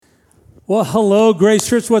Well, hello, Grace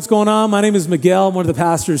Church. What's going on? My name is Miguel. I'm one of the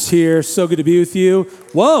pastors here. So good to be with you.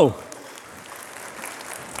 Whoa.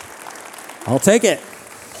 I'll take it.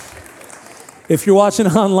 If you're watching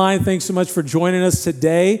online, thanks so much for joining us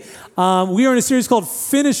today. We are in a series called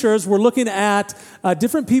Finishers. We're looking at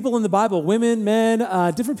different people in the Bible, women, men,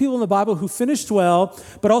 different people in the Bible who finished well,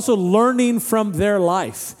 but also learning from their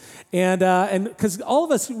life. And because all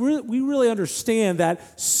of us, we really understand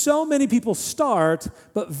that so many people start,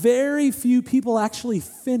 but very few people actually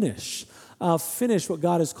finish what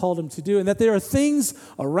God has called them to do. And that there are things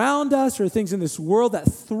around us or things in this world that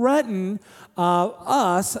threaten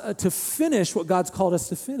us to finish what God's called us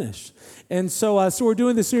to finish. And so we're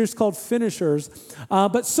doing this series called Finishers.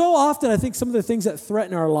 But so often, I think some of the things that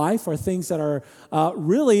threaten our life are things that are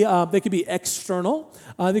really, they could be external.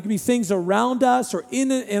 They could be things around us or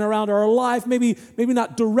in and around our life, maybe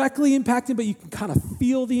not directly impacting, but you can kind of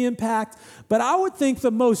feel the impact. But I would think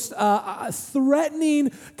the most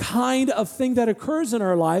threatening kind of thing that occurs in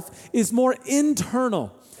our life is more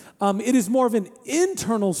internal. It is more of an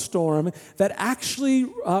internal storm that actually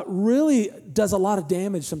really does a lot of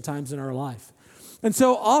damage sometimes in our life. And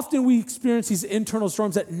so often we experience these internal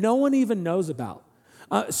storms that no one even knows about.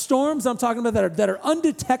 Storms I'm talking about that are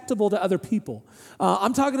undetectable to other people.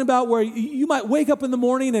 I'm talking about where you might wake up in the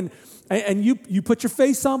morning and you put your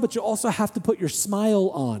face on, but you also have to put your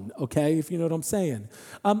smile on, okay, if you know what I'm saying.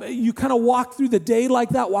 You kind of walk through the day like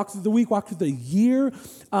that, walk through the week, walk through the year,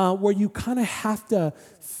 where you kind of have to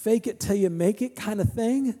fake it till you make it kind of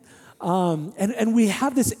thing. And we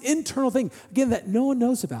have this internal thing, again, that no one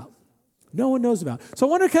knows about. No one knows about. So I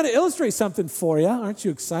want to kind of illustrate something for you. Aren't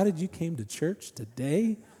you excited you came to church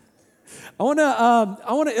today? I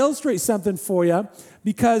want to illustrate something for you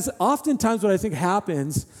because oftentimes what I think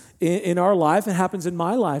happens in our life, and happens in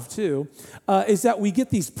my life too, is that we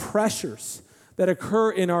get these pressures that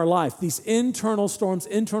occur in our life, these internal storms,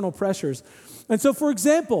 internal pressures. And so, for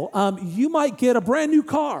example, you might get a brand new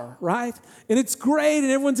car, right? And it's great, and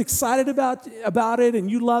everyone's excited about it, and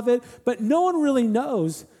you love it, but no one really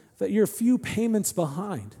knows that you're a few payments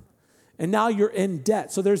behind, and now you're in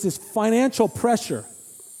debt. So there's this financial pressure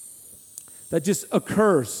that just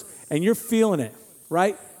occurs, and you're feeling it,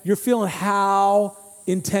 right? You're feeling how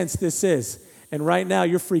intense this is, and right now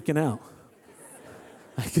you're freaking out.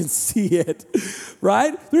 I can see it,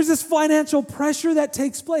 right? There's this financial pressure that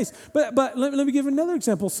takes place. But let me give another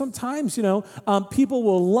example. Sometimes, people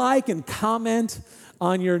will like and comment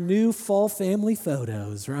on your new fall family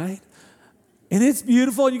photos, right? And it's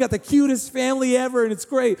beautiful, and you got the cutest family ever, and it's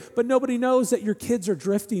great. But nobody knows that your kids are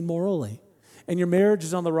drifting morally, and your marriage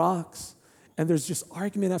is on the rocks, and there's just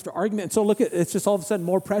argument after argument. And so it's just all of a sudden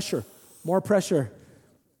more pressure.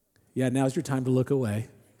 Yeah, now's your time to look away.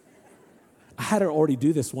 I had to already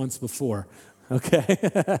do this once before, okay?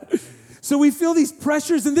 So we feel these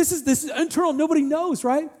pressures, and this is internal. Nobody knows,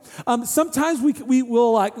 right? Sometimes we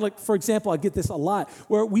will, like for example, I get this a lot,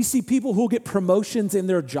 where we see people who will get promotions in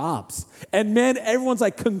their jobs. And man, everyone's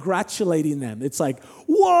like congratulating them. It's like,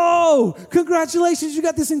 whoa, congratulations, you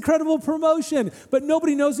got this incredible promotion. But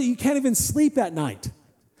nobody knows that you can't even sleep at night.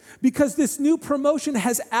 Because this new promotion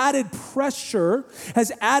has added pressure,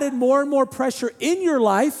 has added more and more pressure in your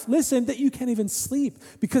life, listen, that you can't even sleep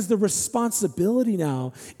because the responsibility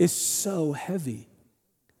now is so heavy.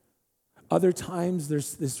 Other times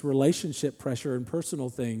there's this relationship pressure and personal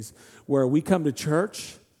things where we come to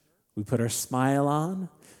church, we put our smile on.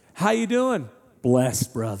 How you doing?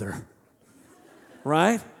 Blessed, brother.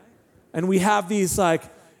 Right? And we have these like,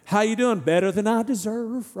 how you doing? Better than I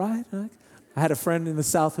deserve, right? I had a friend in the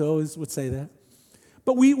South who always would say that.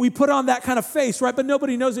 But we put on that kind of face, right? But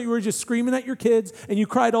nobody knows that you were just screaming at your kids and you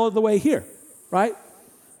cried all the way here, right?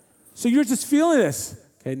 So you're just feeling this.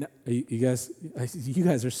 Okay, you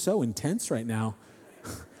guys are so intense right now.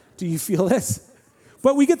 Do you feel this?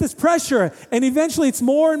 But we get this pressure, and eventually it's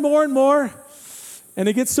more and more and more, and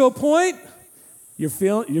it gets to a point, you're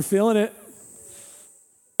feeling it.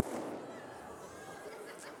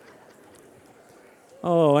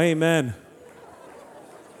 Oh, amen.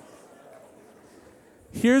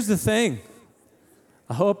 Here's the thing.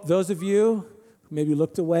 I hope those of you who maybe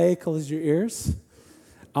looked away, closed your ears.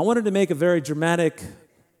 I wanted to make a very dramatic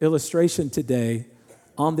illustration today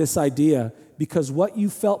on this idea because what you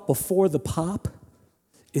felt before the pop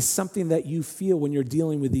is something that you feel when you're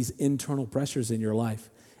dealing with these internal pressures in your life,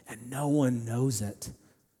 and no one knows it.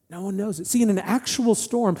 No one knows it. See, in an actual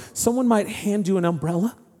storm, someone might hand you an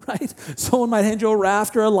umbrella, right? Someone might hand you a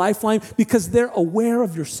raft or a lifeline because they're aware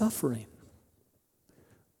of your suffering.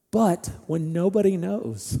 But when nobody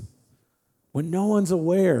knows, when no one's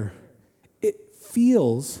aware, it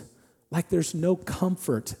feels like there's no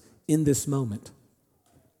comfort in this moment.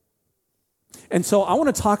 And so I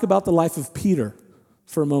want to talk about the life of Peter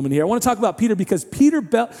for a moment here. I want to talk about Peter because Peter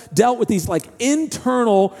dealt with these like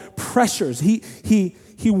internal pressures. He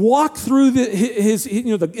walked through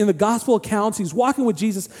in the gospel accounts, he's walking with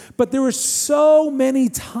Jesus, but there were so many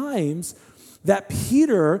times that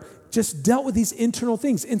Peter just dealt with these internal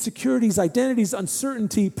things, insecurities, identities,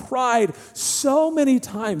 uncertainty, pride, so many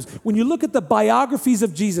times. When you look at the biographies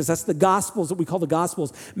of Jesus, that's the Gospels that we call the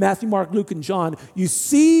Gospels, Matthew, Mark, Luke, and John, you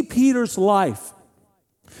see Peter's life.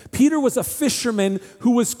 Peter was a fisherman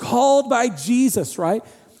who was called by Jesus, right?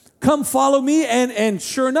 Come follow me, and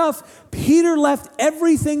sure enough, Peter left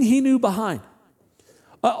everything he knew behind.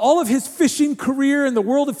 All of his fishing career in the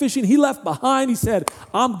world of fishing, he left behind. He said,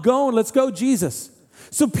 I'm going, let's go, Jesus.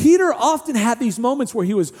 So Peter often had these moments where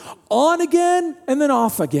he was on again and then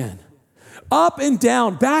off again, up and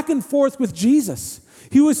down, back and forth with Jesus.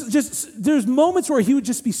 There's moments where he would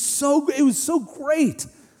just be it was so great,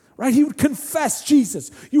 right? He would confess,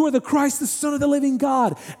 Jesus, you are the Christ, the Son of the living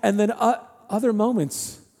God. And then other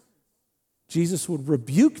moments, Jesus would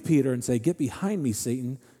rebuke Peter and say, get behind me,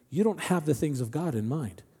 Satan. You don't have the things of God in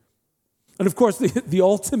mind. And of course, the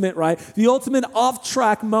ultimate, right? The ultimate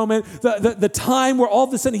off-track moment, the time where all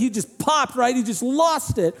of a sudden he just popped, right? He just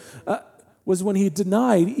lost it, was when he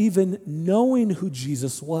denied even knowing who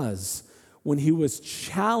Jesus was, when he was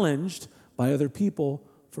challenged by other people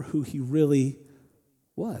for who he really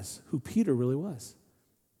was, who Peter really was.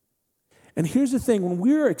 And here's the thing, when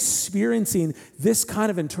we're experiencing this kind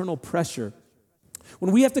of internal pressure,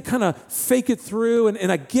 when we have to kind of fake it through,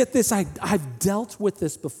 and I get this, I've dealt with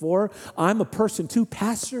this before. I'm a person too.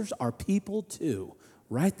 Pastors are people too.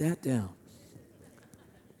 Write that down.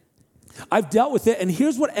 I've dealt with it, and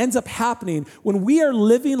here's what ends up happening. When we are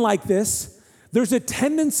living like this, there's a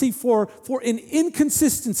tendency for an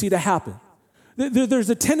inconsistency to happen. There's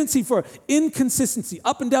a tendency for inconsistency,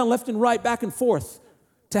 up and down, left and right, back and forth,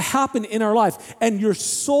 to happen in our life. And your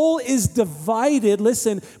soul is divided,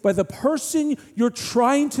 listen, by the person you're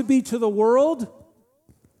trying to be to the world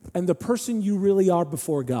and the person you really are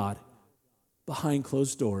before God, behind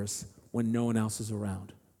closed doors when no one else is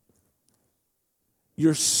around.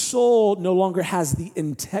 Your soul no longer has the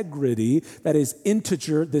integrity that is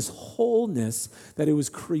integer, this wholeness that it was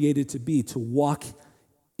created to be, to walk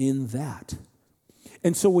in that.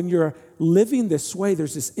 And so when you're living this way,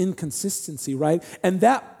 there's this inconsistency, right? And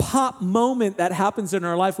that pop moment that happens in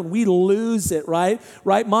our life when we lose it, right?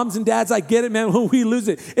 Moms and dads, I get it, man, when we lose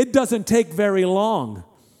it, it doesn't take very long.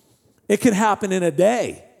 It can happen in a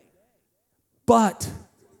day. But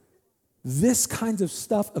this kind of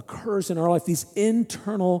stuff occurs in our life, these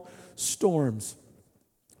internal storms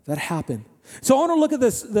that happen. So I want to look at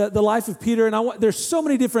this, the life of Peter, and there's so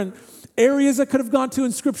many different areas I could have gone to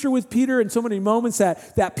in Scripture with Peter, and so many moments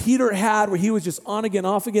that Peter had where he was just on again,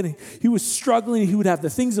 off again. He was struggling. He would have the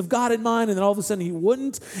things of God in mind, and then all of a sudden he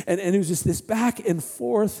wouldn't, and it was just this back and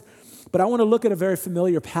forth. But I want to look at a very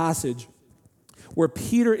familiar passage where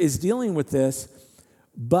Peter is dealing with this,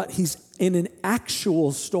 but he's in an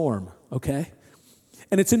actual storm, okay?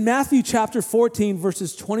 And it's in Matthew chapter 14,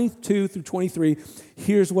 verses 22 through 23.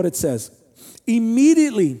 Here's what it says.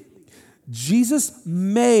 Immediately, Jesus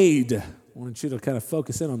made, I want you to kind of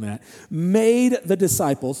focus in on that, made the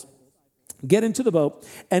disciples get into the boat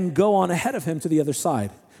and go on ahead of him to the other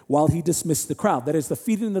side while he dismissed the crowd. That is the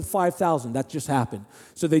feeding of the 5,000. That just happened.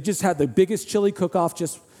 So they just had the biggest chili cook-off.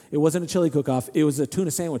 It wasn't a chili cook-off. It was a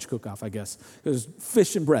tuna sandwich cook-off, I guess. It was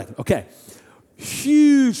fish and bread. Okay.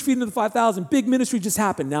 Huge feeding of the 5,000. Big ministry just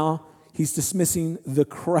happened. Now he's dismissing the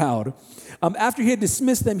crowd. After he had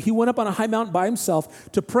dismissed them, he went up on a high mountain by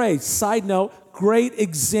himself to pray. Side note, great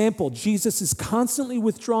example. Jesus is constantly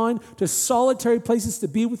withdrawing to solitary places to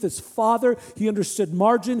be with his Father. He understood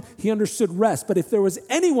margin. He understood rest. But if there was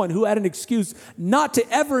anyone who had an excuse not to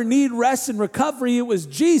ever need rest and recovery, it was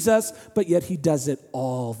Jesus. But yet he does it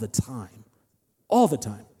all the time. All the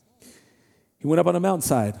time. He went up on a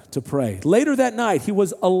mountainside to pray. Later that night, he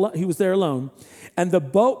was there alone, and the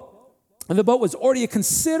boat was already a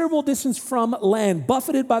considerable distance from land,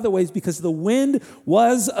 buffeted by the waves because the wind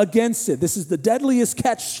was against it. This is the deadliest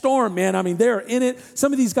catch storm, man. I mean, they're in it.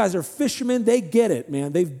 Some of these guys are fishermen. They get it,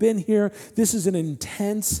 man. They've been here. This is an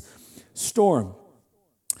intense storm.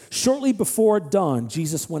 Shortly before dawn,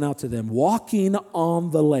 Jesus went out to them, walking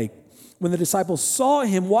on the lake. When the disciples saw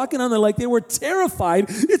him walking on the lake, they were terrified.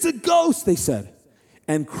 It's a ghost, they said,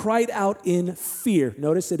 and cried out in fear.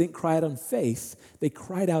 Notice they didn't cry out in faith. They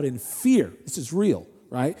cried out in fear. This is real,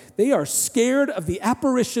 right? They are scared of the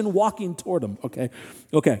apparition walking toward them, okay.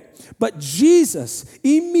 But Jesus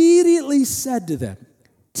immediately said to them,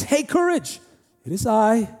 take courage. It is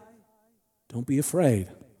I. Don't be afraid.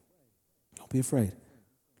 Don't be afraid.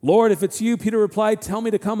 Lord, if it's you, Peter replied, tell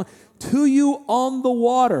me to come to you on the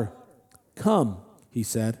water. Come, he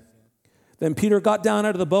said. Then Peter got down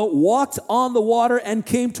out of the boat, walked on the water, and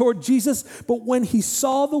came toward Jesus. But when he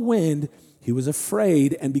saw the wind, he was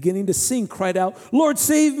afraid and beginning to sink, cried out, Lord,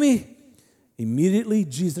 save me. Immediately,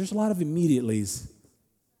 Jesus, there's a lot of immediatelys.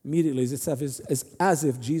 Immediatelys, it's as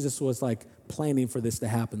if Jesus was like planning for this to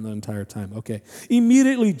happen the entire time. Okay.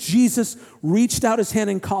 Immediately, Jesus reached out his hand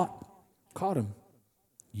and caught him.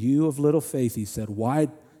 You of little faith, he said, why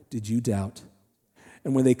did you doubt?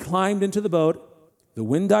 And when they climbed into the boat, the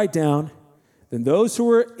wind died down. Then those who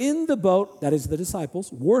were in the boat, that is the disciples,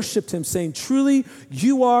 worshiped him, saying, truly,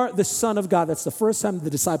 you are the Son of God. That's the first time the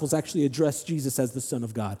disciples actually addressed Jesus as the Son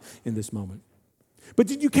of God in this moment. But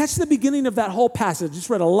did you catch the beginning of that whole passage? I just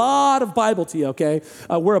read a lot of Bible to you, okay?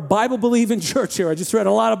 We're a Bible-believing church here. I just read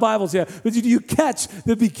a lot of Bibles here. But did you catch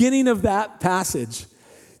the beginning of that passage?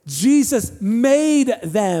 Jesus made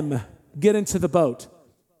them get into the boat.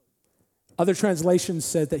 Other translations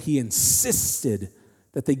said that he insisted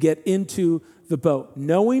that they get into the boat,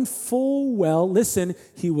 knowing full well, listen,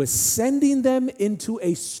 he was sending them into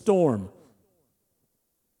a storm.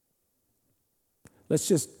 Let's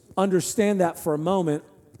just understand that for a moment,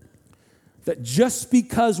 that just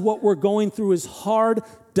because what we're going through is hard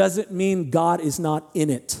doesn't mean God is not in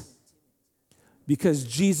it. Because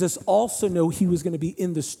Jesus also knew he was going to be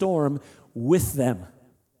in the storm with them.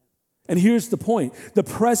 And here's the point. The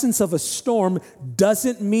presence of a storm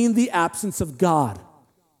doesn't mean the absence of God.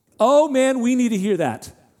 Oh man, we need to hear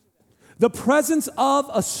that. The presence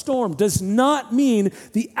of a storm does not mean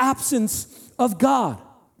the absence of God.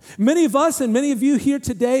 Many of us and many of you here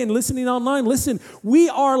today and listening online, listen, we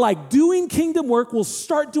are like doing kingdom work. We'll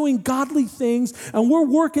start doing godly things and we're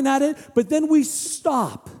working at it, but then we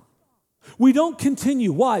stop. We don't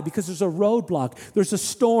continue. Why? Because there's a roadblock. There's a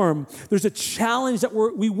storm. There's a challenge that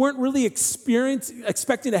we weren't really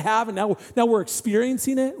expecting to have, and now we're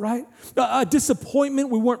experiencing it, right? A disappointment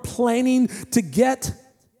we weren't planning to get.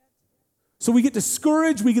 So we get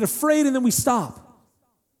discouraged, we get afraid, and then we stop.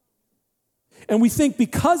 And we think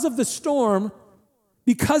because of the storm,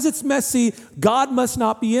 because it's messy, God must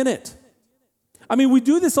not be in it. I mean, we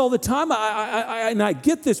do this all the time, and I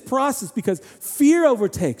get this process because fear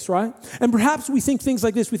overtakes, right? And perhaps we think things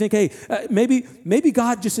like this. We think, hey, maybe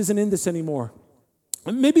God just isn't in this anymore.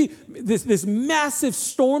 Maybe this massive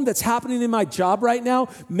storm that's happening in my job right now,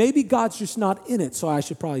 maybe God's just not in it, so I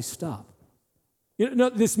should probably stop. You know,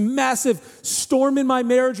 this massive storm in my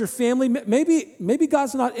marriage or family, maybe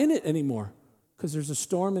God's not in it anymore because there's a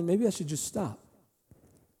storm, and maybe I should just stop.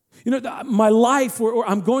 You know, my life, where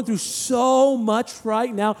I'm going through so much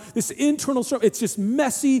right now, this internal storm, it's just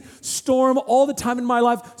messy storm all the time in my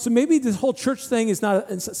life. So maybe this whole church thing is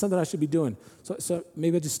not something I should be doing. So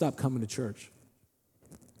maybe I just stop coming to church.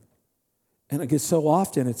 And I guess so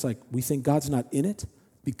often it's like we think God's not in it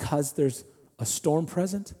because there's a storm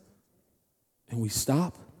present, and we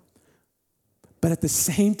stop. But at the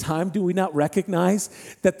same time, do we not recognize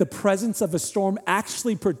that the presence of a storm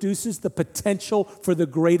actually produces the potential for the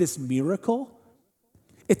greatest miracle?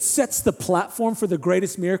 It sets the platform for the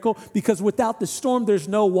greatest miracle because without the storm, there's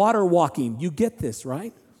no water walking. You get this,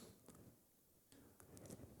 right?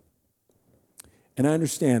 And I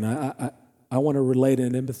understand. I want to relate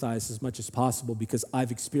and empathize as much as possible because I've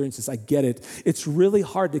experienced this. I get it. It's really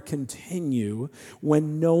hard to continue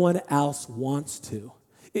when no one else wants to.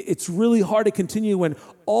 It's really hard to continue when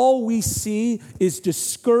all we see is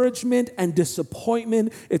discouragement and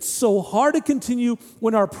disappointment. It's so hard to continue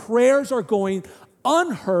when our prayers are going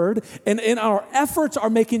unheard and our efforts are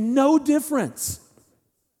making no difference.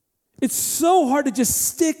 It's so hard to just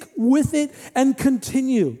stick with it and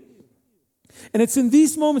continue. And it's in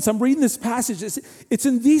these moments, I'm reading this passage, it's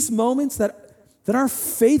in these moments that our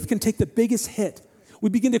faith can take the biggest hit. We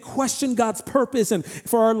begin to question God's purpose and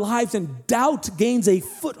for our lives, and doubt gains a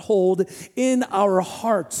foothold in our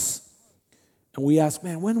hearts. And we ask,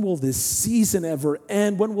 man, when will this season ever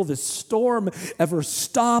end? When will this storm ever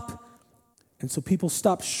stop? And so people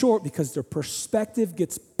stop short because their perspective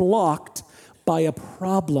gets blocked by a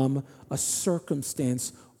problem, a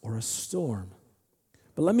circumstance, or a storm.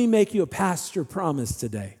 But let me make you a pastor promise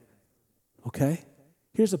today, okay?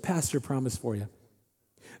 Here's a pastor promise for you.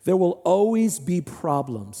 There will always be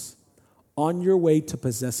problems on your way to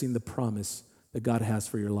possessing the promise that God has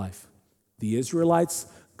for your life. The Israelites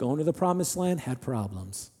going to the promised land had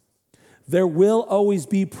problems. There will always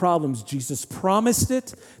be problems. Jesus promised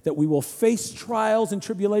it, that we will face trials and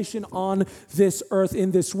tribulation on this earth,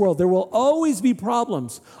 in this world. There will always be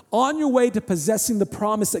problems on your way to possessing the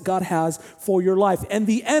promise that God has for your life. And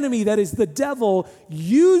the enemy, that is the devil,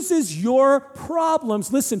 uses your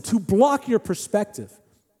problems, listen, to block your perspective,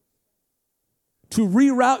 to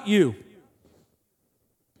reroute you.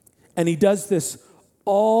 And he does this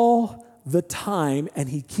all the time, and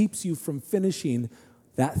he keeps you from finishing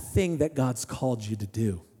that thing that God's called you to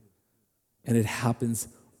do. And it happens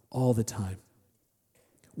all the time.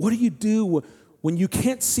 What do you do when you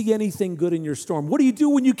can't see anything good in your storm? What do you do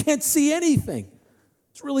when you can't see anything?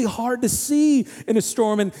 It's really hard to see in a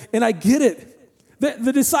storm, and I get it.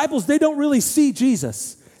 The disciples, they don't really see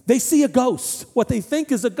Jesus. They see a ghost, what they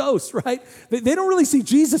think is a ghost, right? They don't really see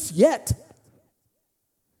Jesus yet.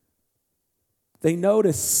 They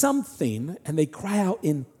notice something, and they cry out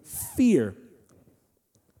in fear.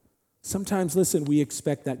 Sometimes, listen, we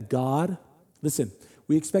expect that God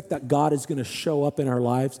is going to show up in our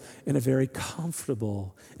lives in a very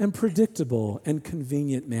comfortable and predictable and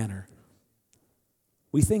convenient manner.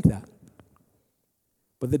 We think that.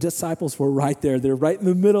 But the disciples were right there. They're right in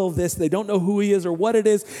the middle of this. They don't know who he is or what it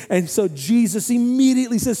is. And so Jesus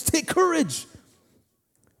immediately says, take courage.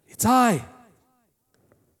 It's I.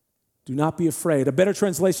 Do not be afraid. A better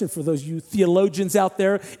translation for those you theologians out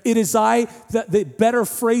there, it is I. The better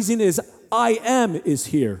phrasing is I am is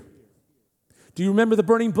here. Do you remember the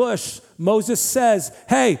burning bush? Moses says,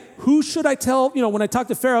 hey, who should I tell, when I talk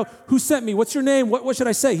to Pharaoh, who sent me? What's your name? What should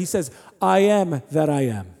I say? He says, I am that I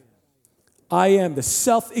am. I am the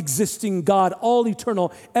self-existing God, all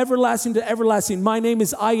eternal, everlasting to everlasting. My name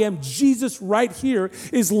is I am. Jesus right here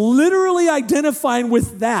is literally identifying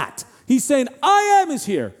with that. He's saying, I am is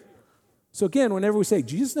here. So again, whenever we say,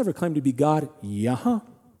 Jesus never claimed to be God, He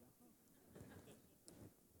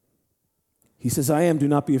says, I am, do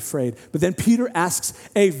not be afraid. But then Peter asks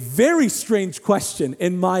a very strange question,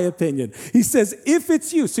 in my opinion. He says, if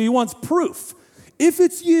it's you, so he wants proof. If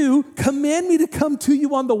it's you, command me to come to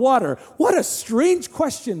you on the water. What a strange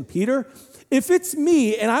question, Peter. If it's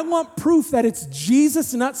me and I want proof that it's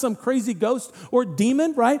Jesus and not some crazy ghost or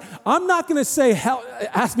demon, right? I'm not going to say,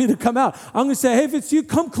 ask me to come out. I'm going to say, hey, if it's you,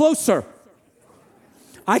 come closer.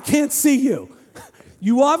 I can't see you.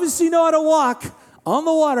 You obviously know how to walk on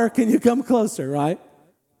the water. Can you come closer, right?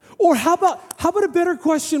 Or how about a better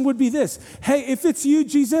question would be this? Hey, if it's you,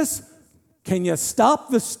 Jesus, can you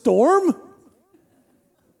stop the storm?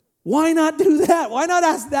 Why not do that? Why not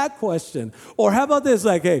ask that question? Or how about this?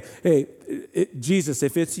 Like, hey, Jesus,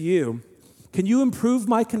 if it's you, can you improve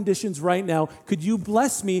my conditions right now? Could you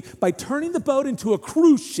bless me by turning the boat into a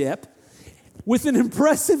cruise ship with an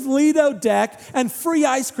impressive Lido deck and free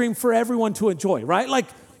ice cream for everyone to enjoy, right? Like,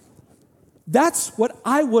 that's what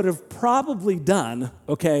I would have probably done,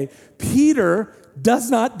 okay? Peter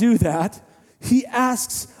does not do that. He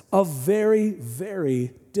asks a very,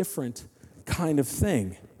 very different kind of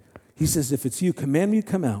thing. He says, if it's you, command me to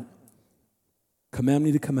come out. Command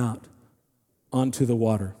me to come out onto the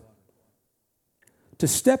water. To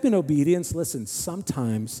step in obedience, listen,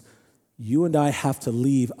 sometimes you and I have to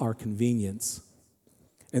leave our convenience.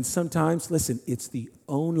 And sometimes, listen, it's the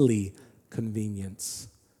only convenience.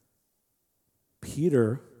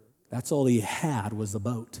 Peter, that's all he had was the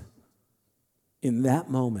boat. In that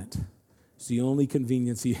moment, it's the only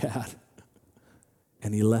convenience he had.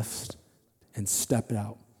 And he left and stepped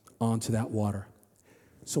out onto that water.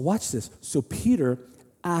 So watch this. So Peter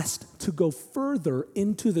asked to go further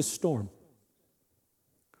into the storm.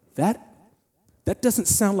 That doesn't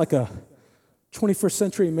sound like a 21st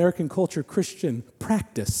century American culture Christian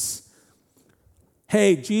practice.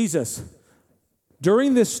 Hey, Jesus,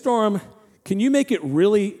 during this storm, can you make it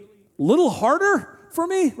really a little harder for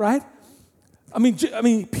me, right? I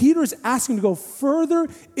mean, Peter's asking to go further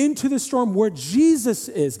into the storm where Jesus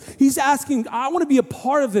is. He's asking, I want to be a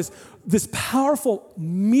part of this powerful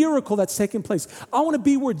miracle that's taking place. I want to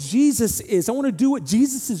be where Jesus is. I want to do what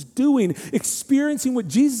Jesus is doing, experiencing what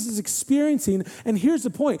Jesus is experiencing. And here's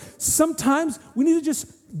the point. Sometimes we need to just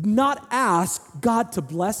not ask God to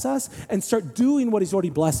bless us and start doing what he's already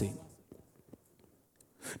blessing.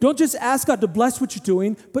 Don't just ask God to bless what you're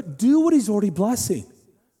doing, but do what he's already blessing.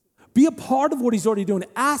 Be a part of what he's already doing.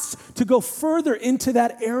 Ask to go further into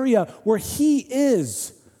that area where he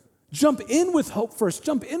is. Jump in with hope first.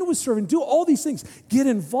 Jump in with serving. Do all these things. Get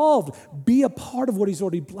involved. Be a part of what he's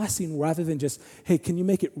already blessing rather than just, hey, can you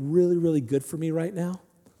make it really, really good for me right now?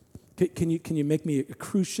 Can you make me a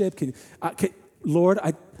cruise ship? Lord,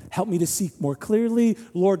 help me to see more clearly.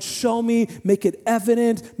 Lord, show me, make it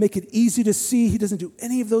evident, make it easy to see. He doesn't do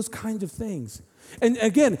any of those kinds of things. And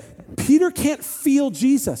again, Peter can't feel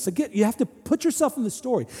Jesus. Again, you have to put yourself in the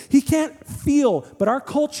story. He can't feel, but our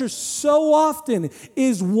culture so often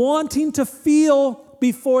is wanting to feel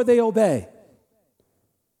before they obey.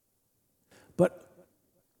 But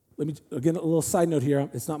let me, again, a little side note here.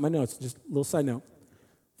 It's not my notes, just a little side note.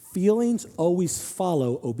 Feelings always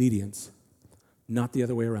follow obedience, not the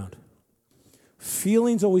other way around.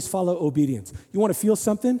 Feelings always follow obedience. You want to feel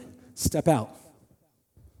something? Step out.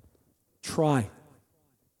 Try.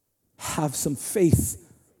 Have some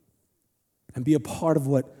faith and be a part of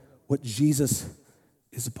what Jesus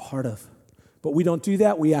is a part of. But we don't do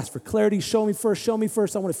that. We ask for clarity. Show me first.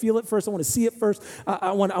 I want to feel it first. I want to see it first.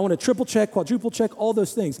 I want to triple check, quadruple check, all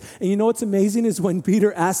those things. And you know what's amazing is when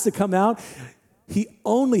Peter asks to come out, he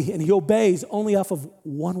obeys only off of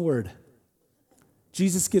one word.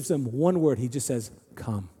 Jesus gives him one word. He just says,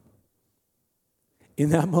 come. In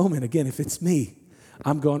that moment, again, if it's me,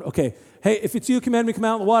 I'm going, okay, hey, if it's you, command me to come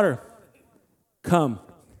out in the water. Come.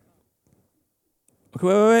 Okay,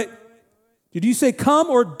 wait. Did you say come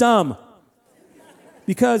or dumb?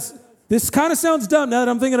 Because this kind of sounds dumb now that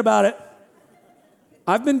I'm thinking about it.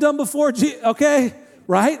 I've been dumb before, okay,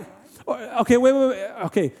 right? Okay, wait.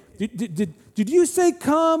 Okay, did you say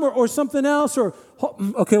come or something else? Or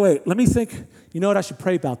okay, wait, let me think. You know what, I should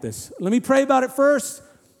pray about this. Let me pray about it first.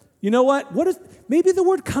 You know what? Maybe the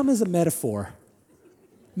word come is a metaphor.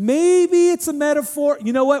 Maybe it's a metaphor.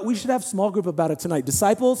 You know what? We should have a small group about it tonight.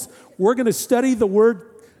 Disciples, we're going to study the word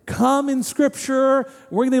come in Scripture.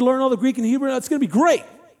 We're going to learn all the Greek and Hebrew. It's going to be great,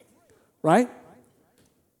 right?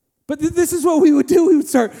 But this is what we would do. We would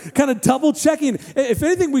start kind of double checking. If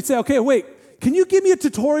anything, we'd say, okay, wait, can you give me a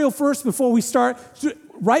tutorial first before we start?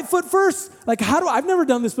 Right foot first? Like, I've never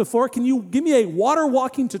done this before. Can you give me a water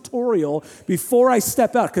walking tutorial before I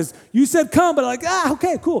step out? Because you said come, but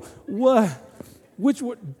okay, cool.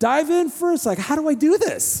 Dive in first? Like, how do I do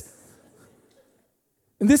this?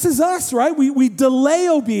 And this is us, right? We delay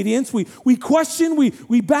obedience. We question. We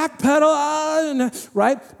backpedal,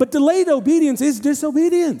 right? But delayed obedience is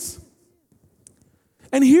disobedience.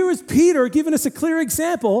 And here is Peter giving us a clear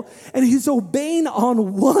example, and he's obeying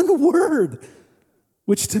on one word,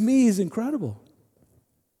 which to me is incredible.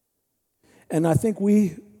 And I think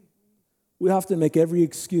we often make every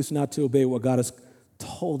excuse not to obey what God has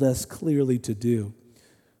told us clearly to do.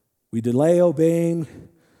 We delay obeying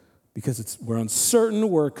because we're uncertain,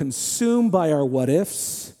 we're consumed by our what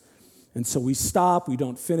ifs, and so we stop, we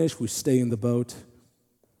don't finish, we stay in the boat.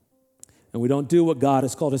 And we don't do what God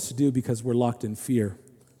has called us to do because we're locked in fear.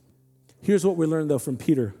 Here's what we learned, though, from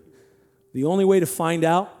Peter. The only way to find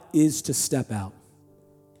out is to step out.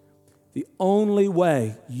 The only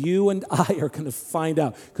way you and I are going to find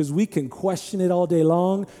out, because we can question it all day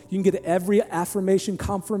long. You can get every affirmation,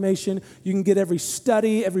 confirmation. You can get every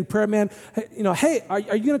study, every prayer, man. Hey, are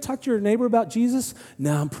you going to talk to your neighbor about Jesus?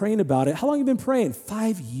 No, I'm praying about it. How long have you been praying?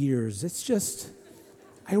 5 years. It's just,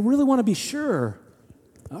 I really want to be sure.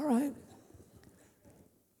 All right.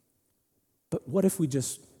 But what if we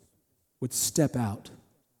just would step out?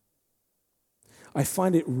 I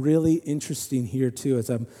find it really interesting here, too, as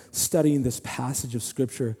I'm studying this passage of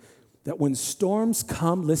Scripture, that when storms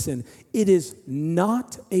come, listen, it is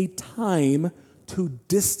not a time to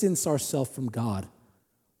distance ourselves from God,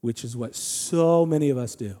 which is what so many of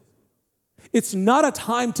us do. It's not a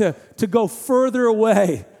time to go further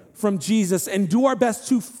away from Jesus and do our best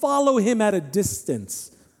to follow him at a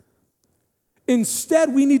distance.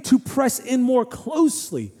 Instead, we need to press in more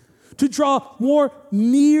closely, to draw more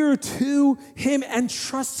near to him and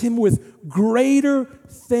trust him with greater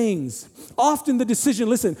things. Often the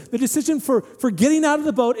decision for getting out of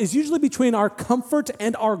the boat is usually between our comfort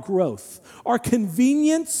and our growth, our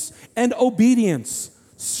convenience and obedience,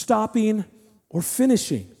 stopping or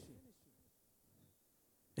finishing.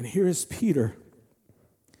 And here is Peter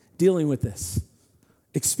dealing with this,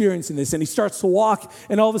 experiencing this, and he starts to walk,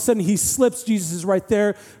 and all of a sudden he slips. Jesus is right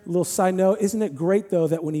there. A little side note, isn't it great, though,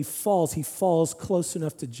 that when he falls close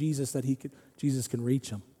enough to Jesus that Jesus can reach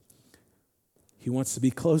him. He wants to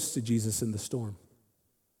be close to Jesus in the storm.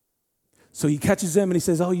 So he catches him, and he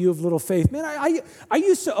says, "Oh, you have little faith." Man, I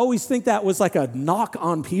used to always think that was like a knock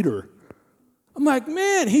on Peter. I'm like,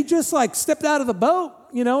 man, he just like stepped out of the boat,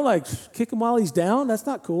 like kick him while he's down. That's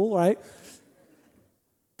not cool, right?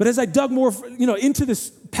 But as I dug more, into this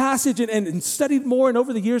passage and studied more and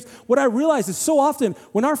over the years, what I realized is so often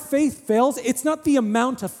when our faith fails, it's not the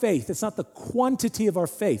amount of faith. It's not the quantity of our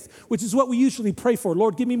faith, which is what we usually pray for.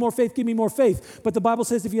 Lord, give me more faith, give me more faith. But the Bible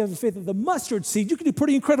says if you have the faith of the mustard seed, you can do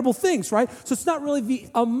pretty incredible things, right? So it's not really the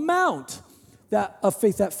amount of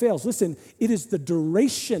faith that fails. Listen, it is the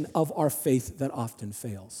duration of our faith that often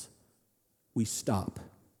fails. We stop.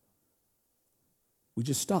 We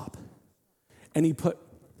just stop. And he put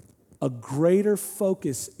a greater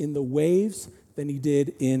focus in the waves than he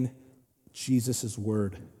did in Jesus'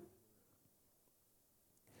 word.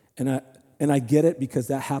 And I get it because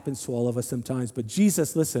that happens to all of us sometimes. But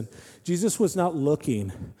Jesus, listen, Jesus was not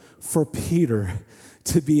looking for Peter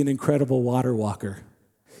to be an incredible water walker.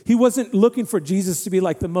 He wasn't looking for Jesus to be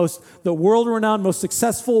like the world-renowned, most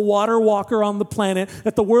successful water walker on the planet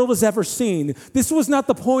that the world has ever seen. This was not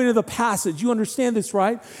the point of the passage. You understand this,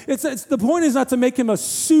 right? It's the point is not to make him a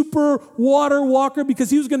super water walker because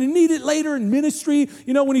he was going to need it later in ministry.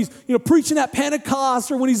 When he's preaching at Pentecost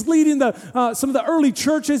or when he's leading some of the early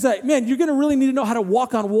churches. That man, you're going to really need to know how to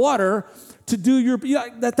walk on water to do your.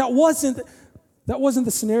 That wasn't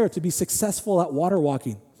the scenario to be successful at water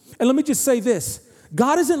walking. And let me just say this.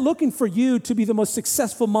 God isn't looking for you to be the most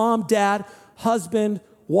successful mom, dad, husband,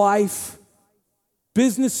 wife,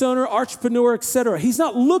 business owner, entrepreneur, etc. He's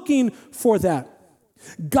not looking for that.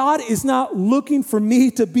 God is not looking for me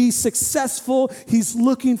to be successful. He's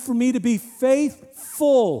looking for me to be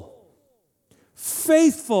faithful.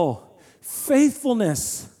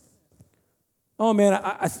 Faithfulness. Oh man,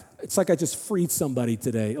 it's like I just freed somebody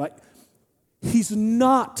today. Like, he's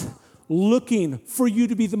not looking for you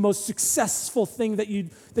to be the most successful thing that you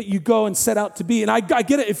go and set out to be. And I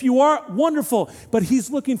get it. If you are, wonderful. But he's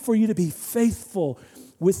looking for you to be faithful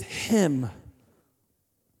with him.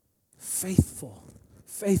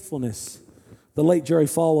 Faithfulness. The late Jerry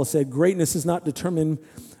Falwell said, greatness is not determined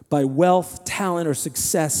by wealth, talent, or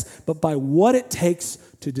success, but by what it takes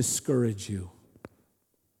to discourage you.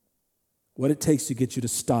 What it takes to get you to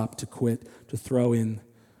stop, to quit, to throw in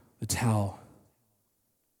the towel.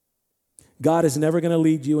 God is never going to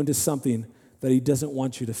lead you into something that he doesn't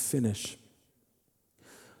want you to finish.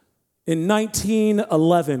 In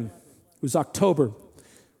 1911, it was October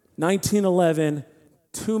 1911,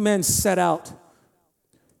 two men set out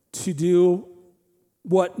to do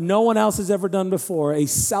what no one else has ever done before, a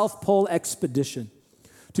South Pole expedition,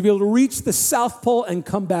 to be able to reach the South Pole and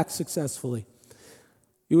come back successfully.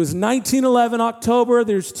 It was 1911, October.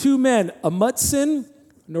 There's two men, Amundsen,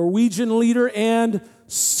 Norwegian leader, and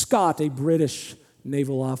Scott, a British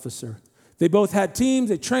naval officer. They both had teams,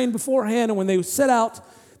 they trained beforehand, and when they set out,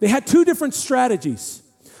 they had two different strategies.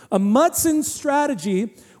 Amundsen's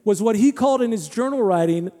strategy was what he called in his journal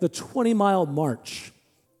writing the 20-mile march.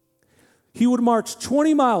 He would march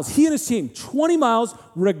 20 miles, he and his team, 20 miles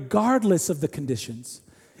regardless of the conditions.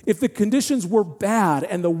 If the conditions were bad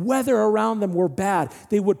and the weather around them were bad,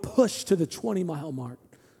 they would push to the 20-mile mark.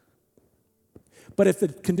 But if the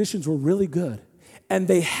conditions were really good, and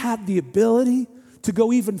they had the ability to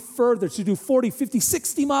go even further, to do 40, 50,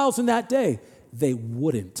 60 miles in that day, they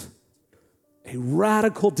wouldn't. A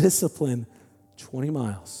radical discipline, 20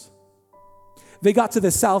 miles. They got to the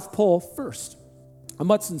South Pole first.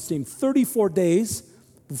 Amundsen's team, 34 days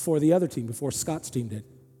before the other team, before Scott's team did.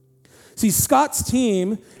 See, Scott's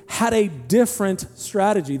team had a different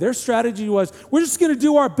strategy. Their strategy was, we're just going to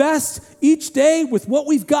do our best each day with what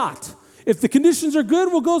we've got. If the conditions are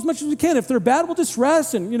good, we'll go as much as we can. If they're bad, we'll just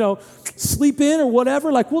rest and, sleep in or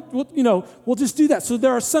whatever. Like, we'll just do that. So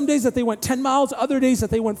there are some days that they went 10 miles, other days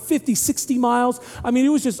that they went 50, 60 miles. I mean, it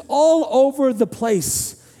was just all over the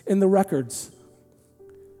place in the records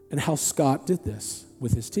and how Scott did this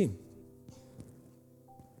with his team.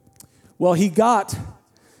 Well,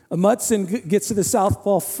 Amundsen gets to the South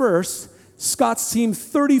Pole first. Scott's team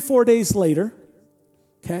 34 days later,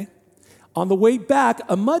 okay? On the way back,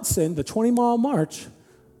 Amundsen, the 20-mile march,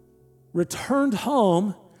 returned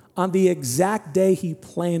home on the exact day he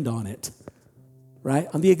planned on it, right?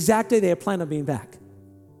 On the exact day they had planned on being back.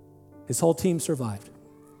 His whole team survived.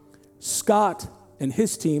 Scott and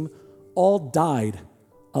his team all died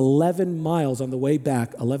 11 miles on the way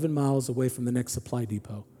back, 11 miles away from the next supply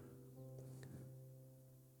depot.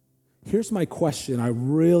 Here's my question I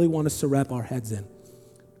really want us to wrap our heads in.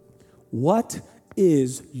 What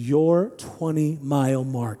is your 20-mile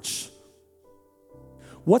march?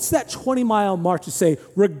 What's that 20-mile march to say,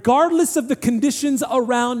 regardless of the conditions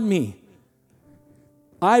around me,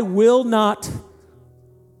 I will not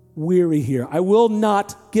weary here. I will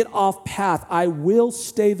not get off path. I will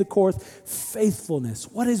stay the course. Faithfulness.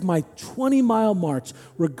 What is my 20-mile march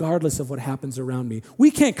regardless of what happens around me?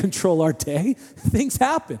 We can't control our day. Things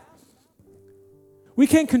happen. We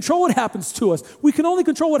can't control what happens to us. We can only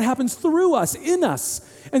control what happens through us, in us.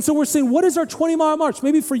 And so we're saying, what is our 20-mile march?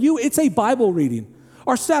 Maybe for you, it's a Bible reading.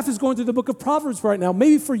 Our staff is going through the book of Proverbs right now.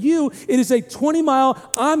 Maybe for you, it is a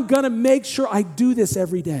 20-mile, I'm going to make sure I do this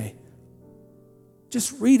every day.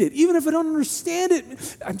 Just read it. Even if I don't understand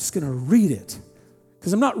it, I'm just going to read it.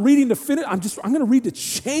 Because I'm not reading to finish. I'm going to read to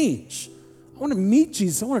change. I want to meet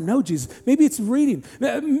Jesus. I want to know Jesus. Maybe it's reading.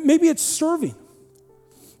 Maybe it's serving.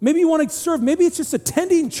 Maybe you want to serve. Maybe it's just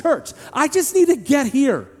attending church. I just need to get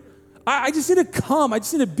here. I just need to come. I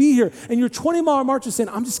just need to be here. And your 20-mile march is saying,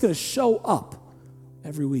 I'm just going to show up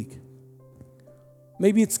every week.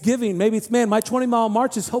 Maybe it's giving. Maybe it's, man, my 20-mile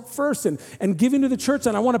march is Hope First and giving to the church,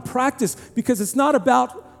 and I want to practice because it's not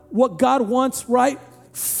about what God wants right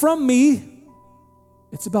from me.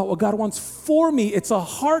 It's about what God wants for me. It's a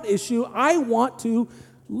heart issue. I want to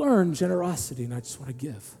learn generosity, and I just want to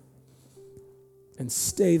give and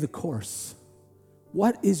stay the course.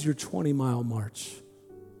 What is your 20-mile march?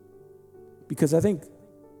 Because I think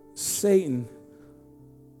Satan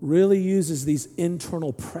really uses these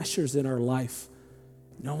internal pressures in our life.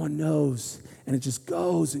 No one knows, and it just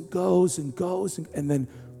goes and goes and goes, and then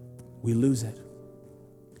we lose it.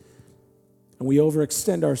 And we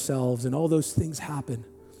overextend ourselves, and all those things happen.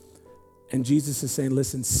 And Jesus is saying,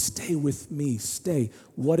 listen, stay with me, stay.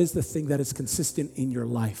 What is the thing that is consistent in your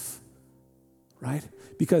life? Right?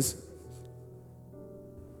 Because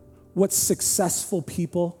what successful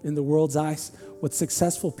people in the world's eyes, what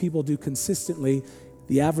successful people do consistently,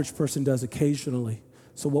 the average person does occasionally.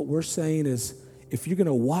 So what we're saying is, if you're going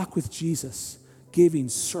to walk with Jesus, giving,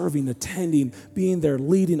 serving, attending, being there,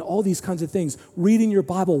 leading, all these kinds of things, reading your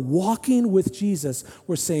Bible, walking with Jesus,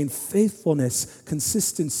 we're saying faithfulness,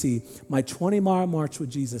 consistency, my 20-mile march with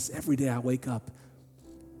Jesus. Every day I wake up,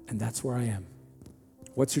 and that's where I am.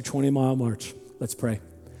 What's your 20-mile march? Let's pray.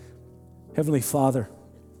 Heavenly Father,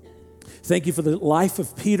 thank you for the life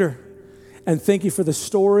of Peter. And thank you for the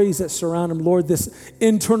stories that surround him. Lord, this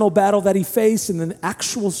internal battle that he faced and the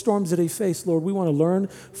actual storms that he faced. Lord, we want to learn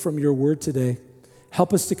from your word today.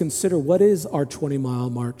 Help us to consider what is our 20-mile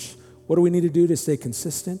march. What do we need to do to stay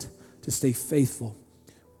consistent, to stay faithful?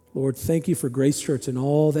 Lord, thank you for Grace Church and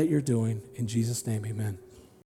all that you're doing. In Jesus' name, amen.